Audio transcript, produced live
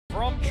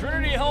From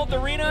Trinity Health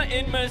Arena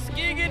in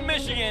Muskegon,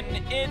 Michigan,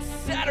 it's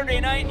Saturday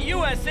night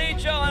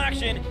USHL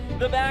action,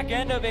 the back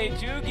end of a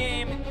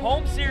 2-game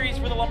home series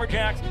for the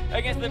Lumberjacks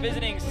against the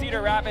visiting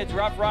Cedar Rapids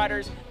Rough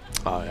Riders.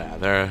 Oh yeah,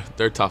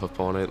 they're a tough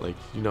opponent. Like,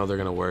 you know, they're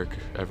gonna work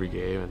every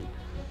game, and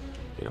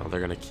you know, they're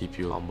gonna keep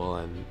you humble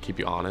and keep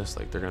you honest.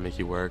 Like, they're gonna make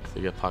you work.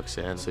 They get pucks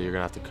in, so you're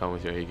gonna have to come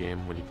with your A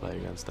game when you play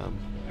against them.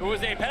 It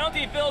was a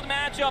penalty-filled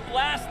matchup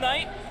last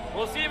night.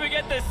 We'll see if we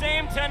get the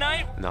same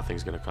tonight.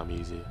 Nothing's gonna come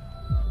easy.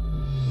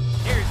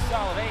 Here's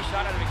Solovey,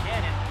 shot out of a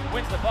cannon,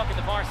 wins the puck at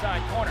the far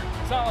side corner.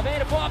 Solovey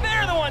to pull up,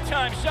 there the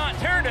one-time shot,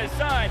 turned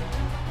aside.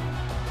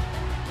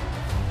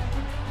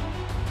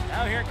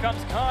 Now here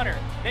comes Connor,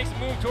 makes a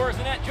move towards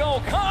the net.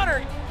 Joel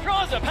Connor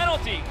draws a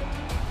penalty.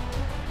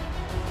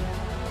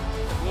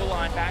 The blue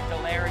line back to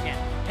Larrigan.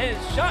 His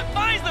shot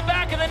finds the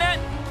back of the net,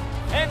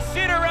 and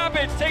Cedar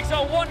Rapids takes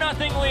a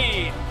 1-0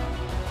 lead.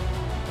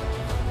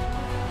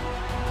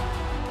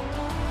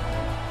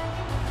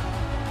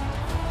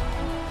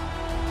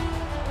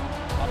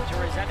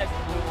 Resendez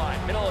the blue line,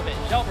 middle of it,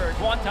 Shelberg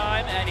one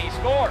time, and he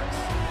scores.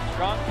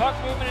 Strong puck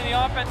movement in the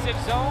offensive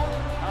zone.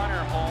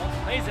 Connor holds,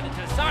 plays it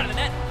into the side of the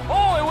net.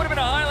 Oh, it would have been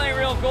a highlight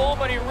reel goal,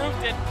 but he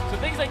roofed it. So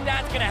things like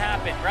that's gonna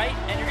happen, right?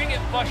 And you're gonna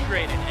get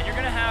frustrated, and you're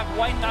gonna have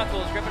white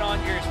knuckles gripping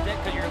onto your stick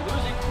because you're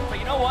losing. But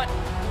you know what?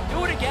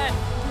 Do it again,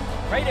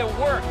 right? It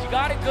worked. You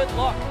got a good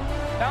look.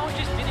 That one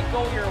just didn't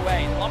go your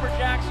way. The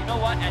Lumberjacks, you know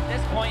what? At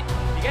this point,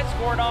 you get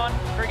scored on,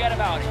 forget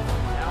about it.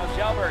 Now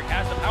Shelberg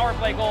has the power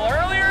play goal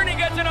earlier, and he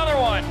gets another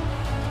one.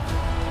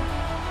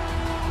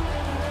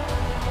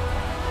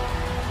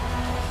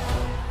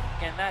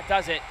 And that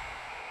does it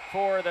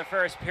for the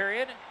first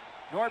period.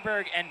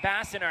 Nordberg and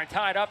Basson are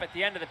tied up at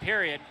the end of the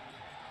period.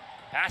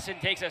 Basson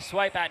takes a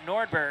swipe at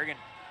Nordberg, and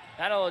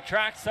that'll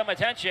attract some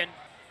attention.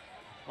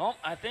 Well,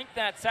 I think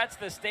that sets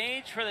the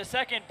stage for the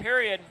second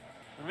period.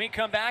 When we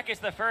come back, it's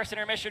the first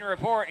intermission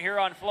report here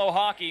on Flow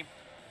Hockey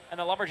and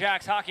the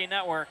Lumberjacks Hockey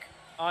Network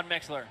on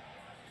Mixlr.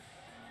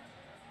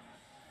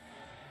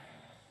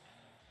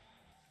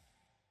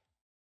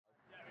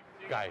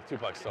 Guy, 2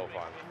 pucks so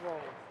fun. Whoa.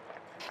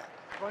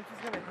 Bunch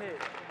is gonna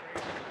hit.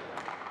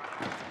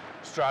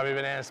 Strawberry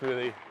banana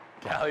smoothie,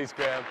 Cali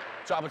scram,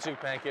 chocolate chip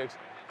pancakes,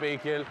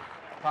 bacon,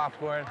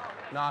 popcorn,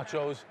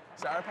 nachos,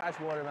 Sour Patch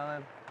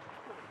watermelon,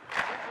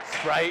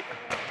 Sprite,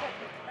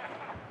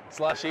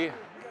 slushy,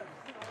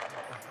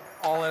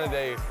 all in a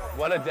day.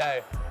 What a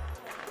day.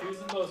 Who's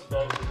the most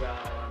vocal guy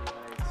on the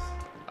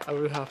ice? I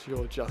would have to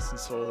go with Justin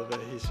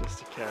Solovey. He's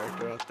just a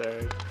character out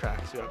there. He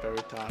cracks you up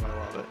every time. I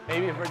love it.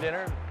 Maybe for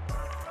dinner.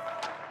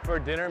 For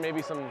dinner,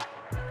 maybe some,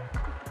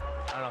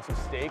 I don't know, some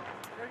steak.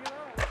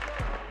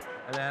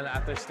 And then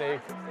after steak,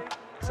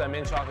 some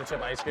mint chocolate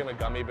chip ice cream with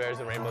gummy bears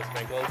and rainbow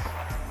sprinkles.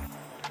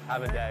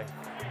 Have a day.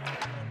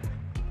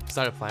 I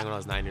started playing when I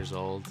was 9 years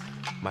old.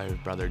 My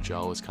brother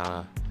Joe was kind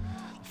of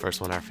the first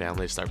one in our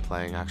family to start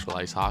playing actual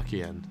ice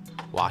hockey, and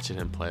watching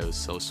him play was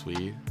so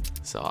sweet.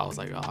 So I was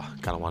like, oh,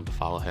 kind of wanted to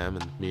follow him,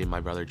 and me and my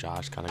brother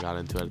Josh kind of got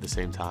into it at the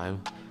same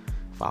time,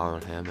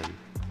 following him, and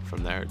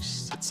from there,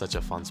 it's such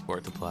a fun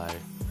sport to play.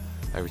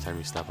 Every time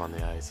you step on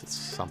the ice, it's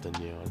something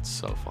new. It's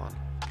so fun.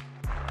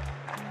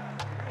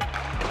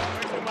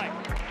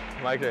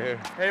 Mike right here.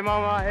 Hey,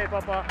 Mama. Hey,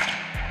 Papa.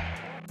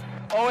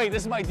 Oh, wait,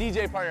 this is my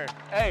DJ partner.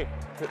 Hey,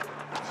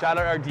 shout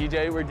out our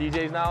DJ. We're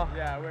DJs now.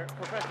 Yeah, we're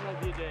professional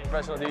DJs.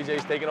 Professional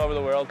DJs taking over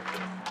the world.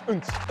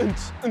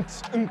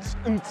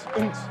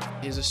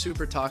 He's a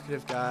super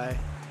talkative guy.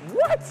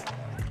 What?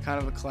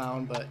 Kind of a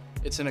clown, but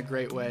it's in a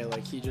great way.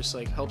 Like, he just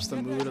helps the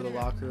mood of the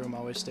locker room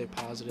always stay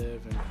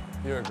positive. And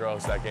You were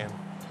gross that game.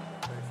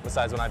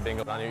 Besides when I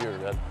bingoed on you, you were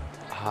good.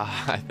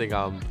 I think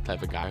I'm the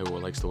type of guy who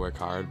likes to work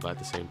hard, but at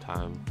the same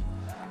time,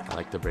 I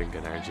like to bring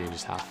good energy and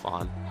just have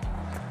fun.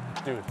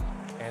 Dude,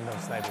 Ando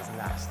Snipe is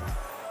nasty.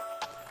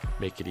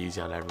 Make it easy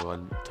on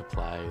everyone to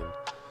play, and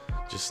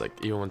just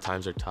even when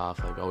times are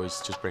tough, always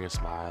just bring a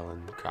smile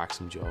and crack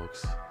some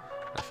jokes.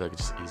 I feel like it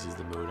just eases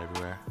the mood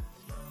everywhere.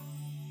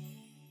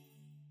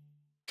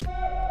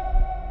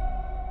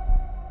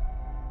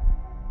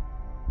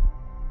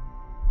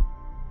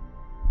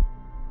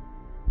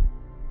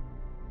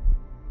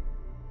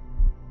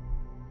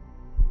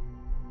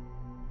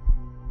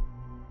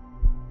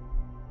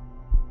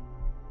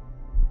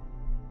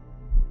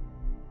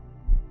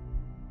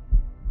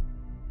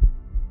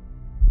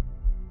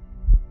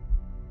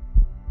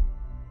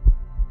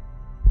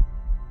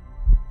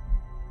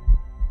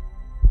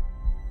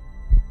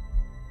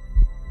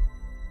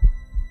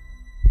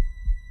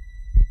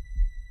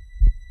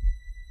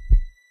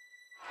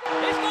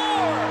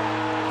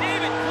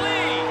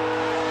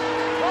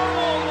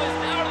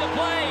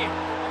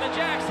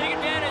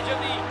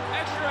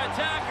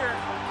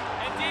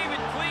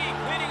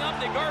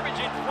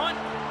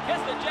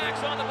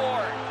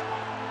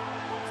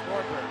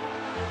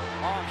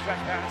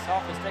 Pass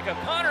off the stick of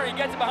Connor. He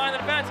gets it behind the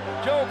defense.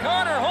 Joe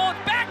Connor holds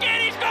back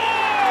and he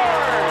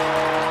scores!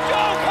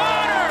 Joe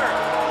Connor!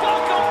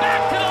 Welcome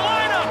back to the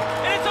lineup,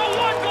 and it's a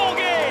one-goal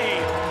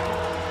game!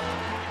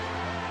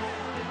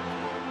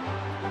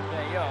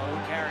 Mayo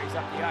carries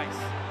up the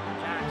ice.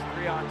 Jacks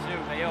 3-on-2 2.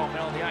 Mayo,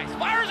 middle of the ice,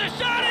 fires a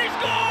shot, he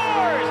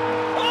scores!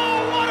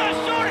 Oh, what a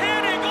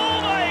short-handed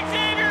goal by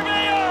Xavier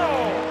Mayo!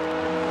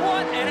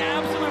 What an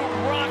absolute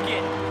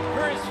rocket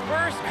for his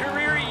first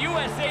career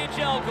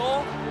USHL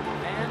goal.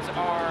 Fans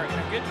are in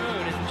a good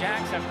mood as the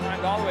Jacks have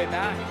climbed all the way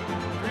back.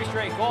 3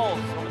 straight goals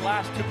over the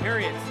last 2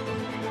 periods.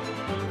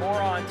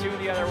 4-on-2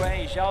 the other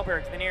way.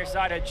 Schellberg to the near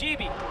side of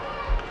GB.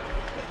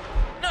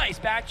 Nice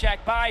back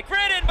check by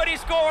Gridden, but he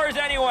scores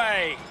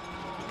anyway.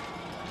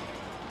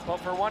 But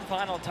for one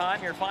final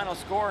time, your final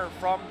score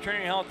from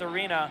Trinity Health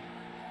Arena,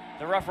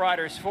 the Rough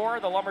Riders 4,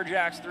 the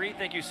Lumberjacks 3.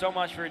 Thank you so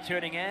much for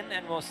tuning in,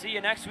 and we'll see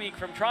you next week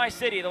from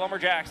Tri-City, the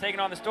Lumberjacks taking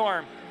on the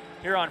Storm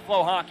here on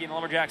Flow Hockey and the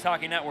Lumberjacks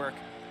Hockey Network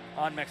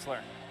on Mixlr.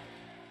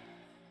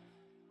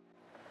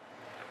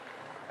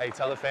 Hey,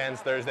 tell the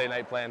fans Thursday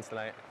night plans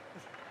tonight.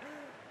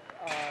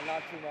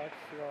 Not too much,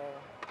 you know.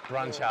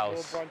 Brunch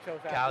house,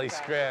 Cali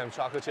scram,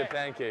 chocolate chip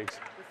pancakes,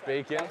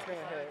 bacon, That's gonna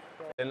hit.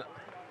 So and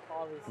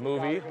obviously,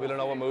 movie. We don't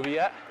know what movie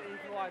yet.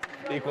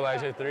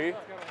 Equalizer 3,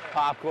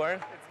 popcorn,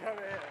 It's gonna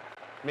hit.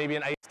 maybe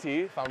an iced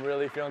tea if I'm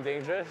really feeling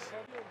dangerous.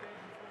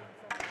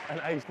 An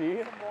iced tea.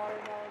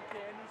 Watermelon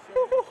candy,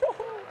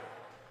 sugar.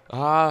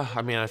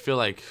 I mean, I feel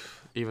like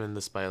even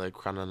despite like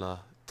kind of on a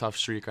tough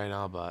streak right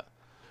now, but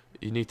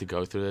you need to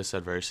go through this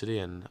adversity,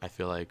 and I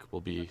feel like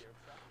we'll be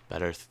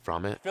better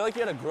from it. I feel like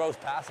you had a gross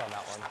pass on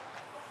that one.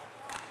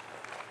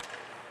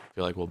 I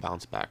feel like we'll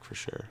bounce back for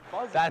sure.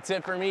 That's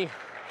it for me.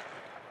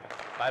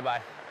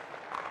 Bye-bye.